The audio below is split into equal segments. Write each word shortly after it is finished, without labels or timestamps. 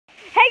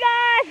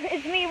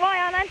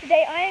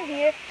today I am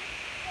here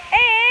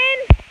in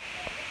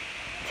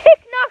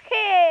Ticknock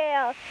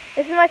Hill.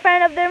 This is my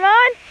friend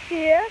Abdurrahman.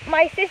 Here.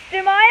 My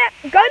sister Maya.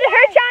 Go to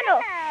her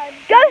channel.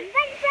 Go to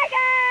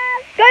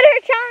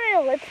her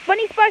channel. It's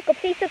Bunny Sparkle.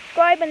 Please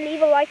subscribe and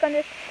leave a like on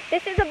this.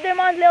 This is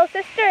Abdurrahman's little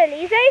sister,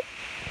 Elise.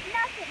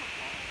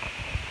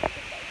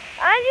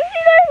 And you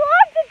see there's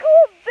lots of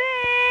cool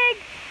big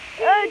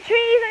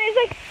trees, and it's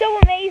like so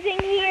amazing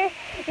here.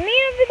 Me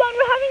and Abdurrahman,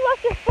 we're having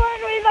lots of fun.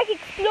 We're like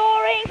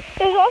exploring.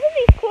 There's also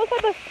these cool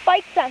type of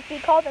spike plants. We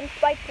call them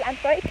spike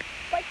plants, right?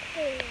 Spike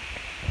trees.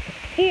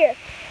 Here.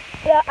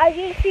 As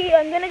you see,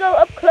 I'm gonna go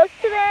up close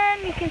to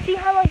them. You can see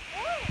how like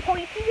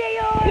pointy they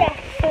are. Yes.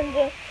 And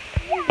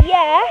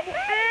yeah.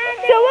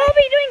 So we'll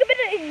be doing a bit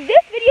of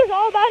this video is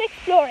all about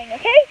exploring,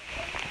 okay?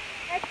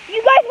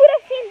 You guys would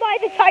have seen by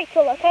the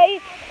title, okay?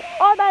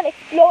 All about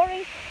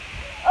exploring.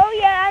 Oh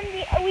yeah,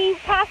 and we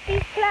passed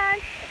these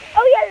plants.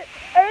 Oh yeah,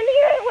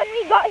 earlier when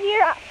we got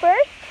here at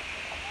first,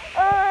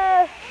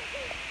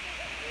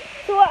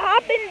 so what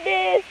happened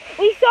is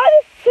we saw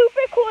this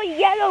super cool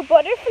yellow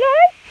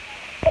butterfly.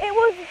 It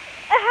was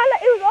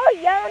all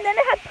yellow, and then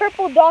it had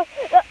purple dots,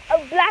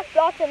 black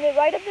dots on the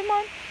right of the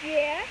month.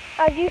 Yeah.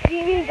 As you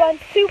see, we've gone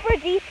super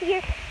deep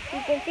here.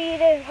 You can see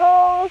there's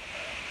holes.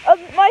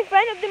 My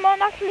friend of the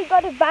mom actually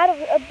got a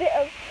bit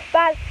of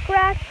bad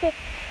scratch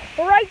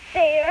right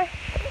there.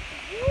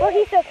 Well,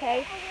 he's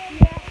okay.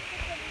 Yeah.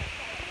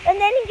 And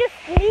then he just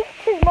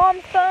leaked his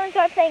mom's phone,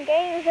 started playing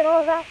games and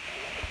all that.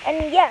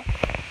 And yeah.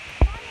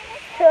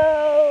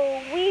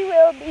 So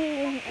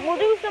we'll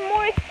do some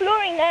more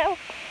exploring now.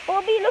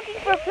 We'll be looking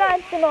for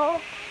plants and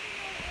all.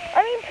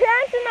 I mean,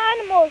 plants and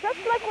animals, that's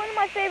like one of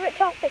my favorite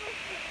topics.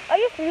 I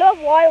just love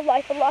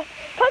wildlife a lot.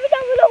 Comment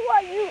down below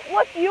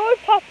what's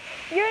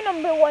your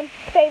number one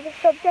favorite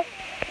subject.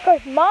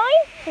 Because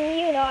mine,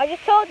 you know, I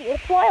just told you,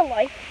 it's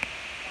wildlife.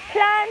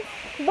 Plants,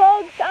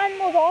 bugs,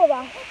 animals, all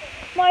that.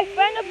 My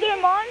friend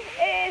Abdurrahman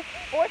is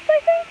sports, I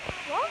think.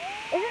 What?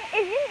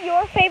 Isn't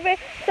your favorite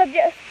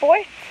subject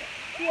sports?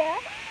 Yeah.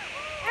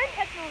 And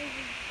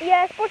technology.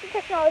 Yeah, sports and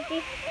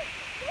technology.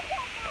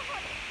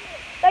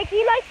 Like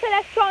he likes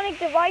electronic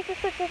devices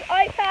such as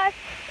iPad,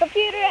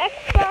 computer,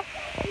 Xbox,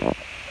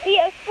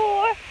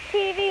 PS4,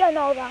 TV, and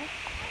all that.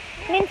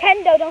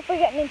 Nintendo, don't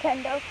forget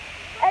Nintendo.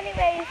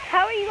 Anyways,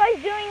 how are you guys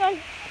doing on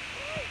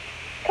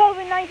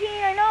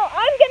COVID-19? I know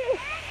I'm getting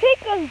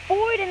sick and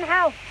bored in the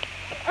house.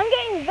 I'm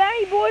getting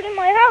very bored in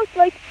my house,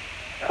 like,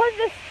 because of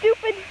the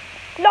stupid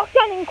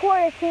lockdown and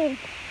quarantine.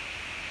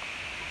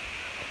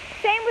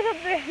 Same with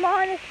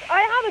Abdurrahman.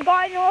 I have a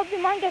garden, and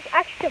Abdurrahman gets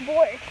extra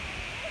bored.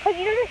 Because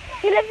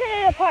he lives in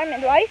an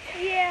apartment, right?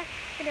 Yeah.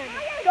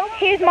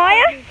 Here's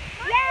Maya.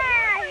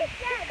 Yeah,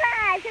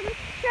 subscribe to me.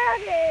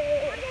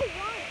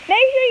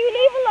 Make sure you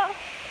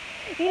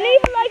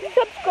leave a like,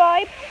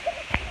 subscribe.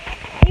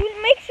 You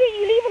make sure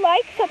you leave a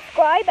like,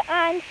 subscribe,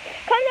 and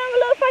comment down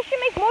below if I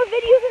should make more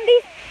videos in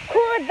these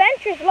cool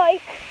adventures,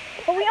 like.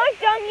 But we aren't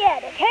done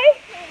yet, okay?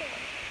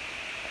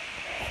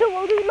 So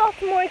we'll do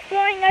lots more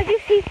exploring. As you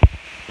see,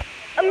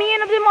 me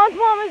and Abdurrahman's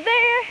mom is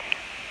there.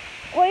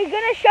 We're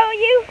gonna show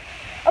you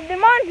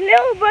Abdurrahman's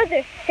little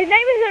brother. His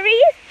name is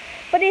Aris,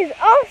 but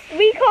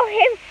we call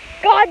him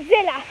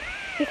Godzilla.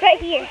 He's right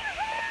here.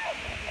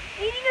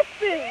 Eating a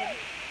spoon.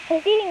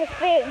 He's eating a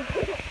spoon.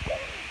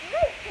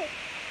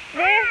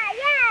 There.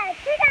 Yeah.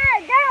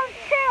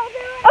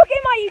 Okay,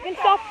 Ma, you can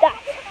stop that.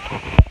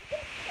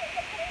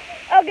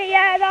 Okay,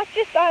 yeah, that's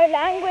just our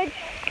language.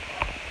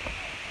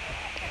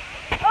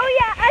 Oh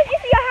yeah, as you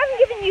see, I haven't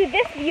given you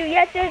this view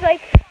yet. There's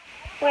like,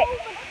 wait,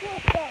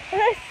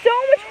 there's so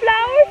much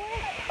flowers.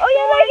 Oh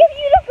yeah, like if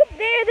you look up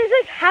there, there's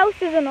like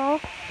houses and all.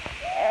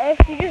 If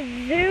you just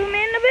zoom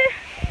in a bit.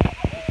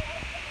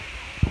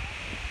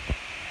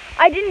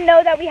 I didn't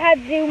know that we had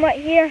zoom right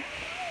here.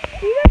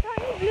 See that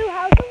tiny blue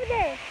house over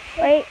there?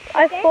 Wait,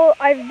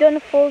 I've done a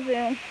full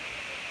zoom.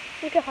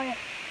 Look at higher.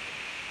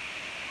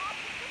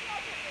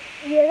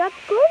 Yeah, that's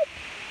good.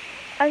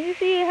 As you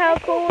see how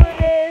cool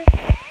it is.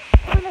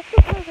 Come on, let's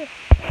go closer.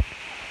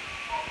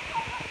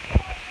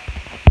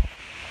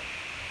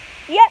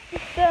 Yep.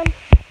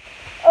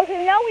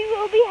 Okay, now we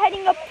will be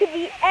heading up to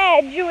the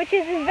edge, which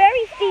is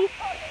very steep.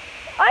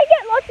 I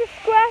get lots of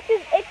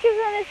scratches, itches,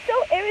 and it's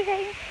so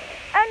irritating.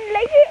 And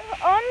later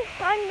on,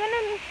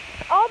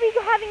 I'll be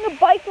having a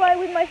bike ride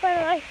with my friend,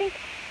 and I think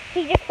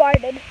he just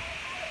farted.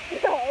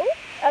 No.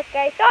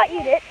 Okay, thought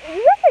you did. You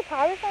got my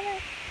car or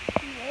something?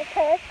 No,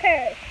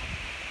 Paris.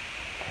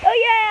 Oh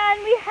yeah,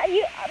 and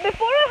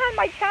before I had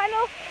my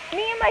channel,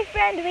 me and my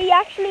friend, we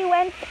actually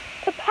went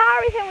to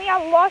Paris, and we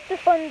had lots of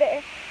fun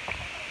there.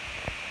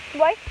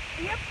 What?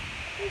 Yep.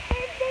 We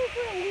stayed there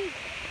for a week.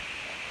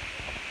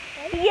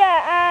 Right?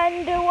 Yeah,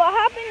 and what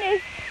happened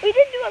is we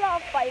did do a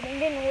lot of fighting,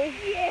 didn't we?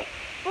 Yeah.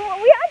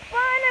 But we had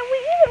fun, and we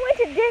even went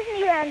to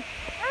Disneyland.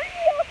 And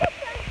we also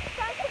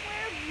tried to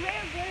wear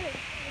rare goods.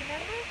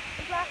 Remember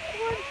the black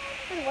one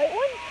and the white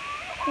one?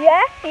 Yeah.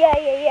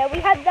 We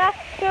had that.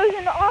 It was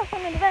an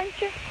awesome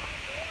adventure.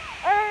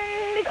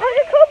 And because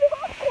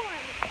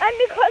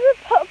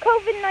of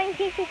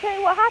COVID-19, to tell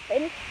you what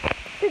happened,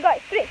 so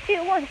guys, 3,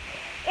 2, 1.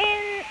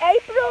 in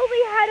April we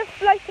had a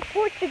flight to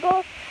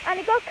Portugal and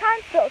it got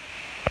cancelled.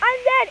 And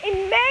then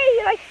in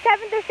May, like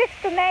 7th or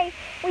 6th of May,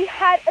 we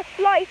had a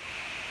flight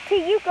to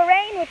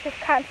Ukraine which was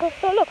cancelled.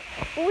 So look,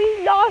 we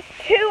lost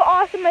 2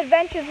 awesome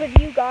adventures with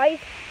you guys.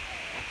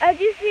 As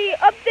you see,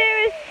 up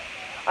there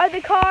are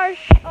the cars.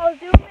 I'll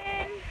zoom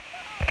in.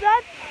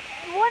 That's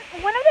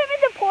one of them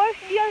is a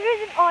Porsche, the other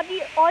is an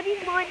Audi.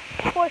 Audi's mine,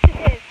 Porsche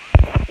is.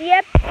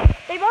 Yep.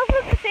 They both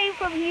look the same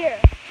from here.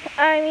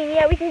 I mean,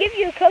 yeah, we can give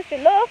you a closer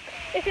look.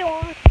 If you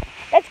want.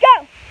 Let's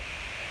go.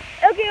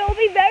 Okay, it'll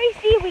be very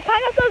steep. We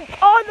cannot go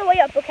all the way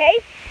up, okay?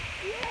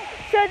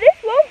 So this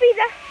will be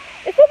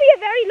a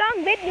very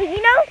long video,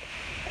 you know?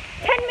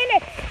 10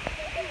 minutes.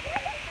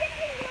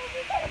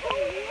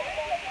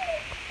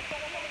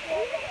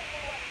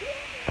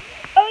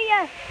 Oh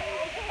yeah.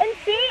 And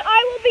soon I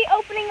will be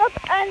opening up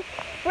an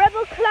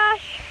Rebel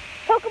Clash,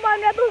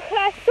 Pokemon Rebel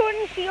Clash Sword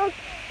and Shield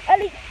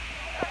Elite,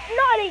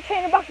 not Elite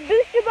Trainer Box,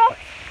 Booster Box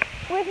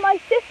with my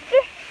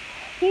sister.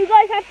 You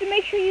guys have to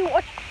make sure you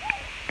watch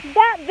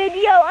that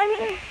video. I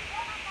mean,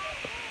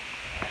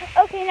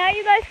 okay, now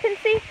you guys can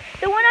see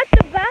the one at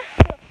the back.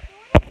 The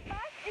one at the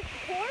back is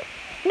the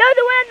Porsche. No,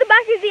 the one at the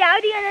back is the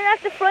Audi, and then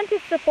at the front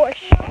is the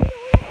Porsche. No, the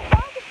one at the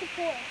back is the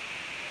Porsche.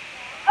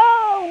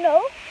 Oh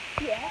no.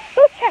 Yeah.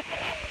 Go check.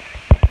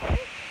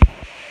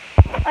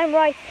 I'm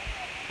right.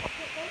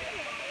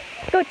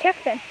 Go check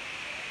then.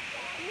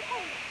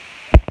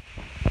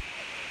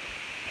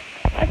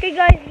 Okay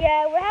guys,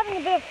 yeah, we're having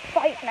a bit of a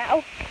fight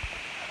now.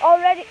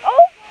 Already.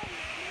 Oh!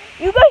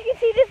 You guys can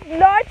see this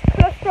large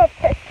cluster of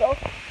crystals.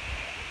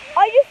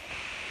 I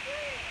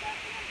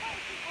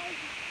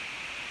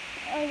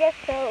guess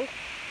so.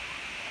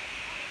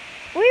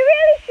 We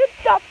really should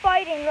stop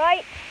fighting,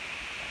 right?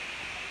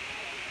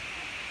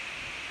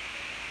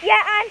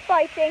 Yeah, and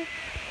fighting.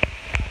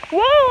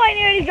 Whoa, I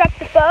nearly dropped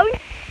the phone.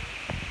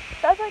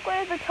 That's like one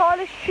of the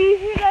tallest trees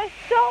here. There's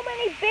so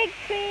many big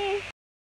trees.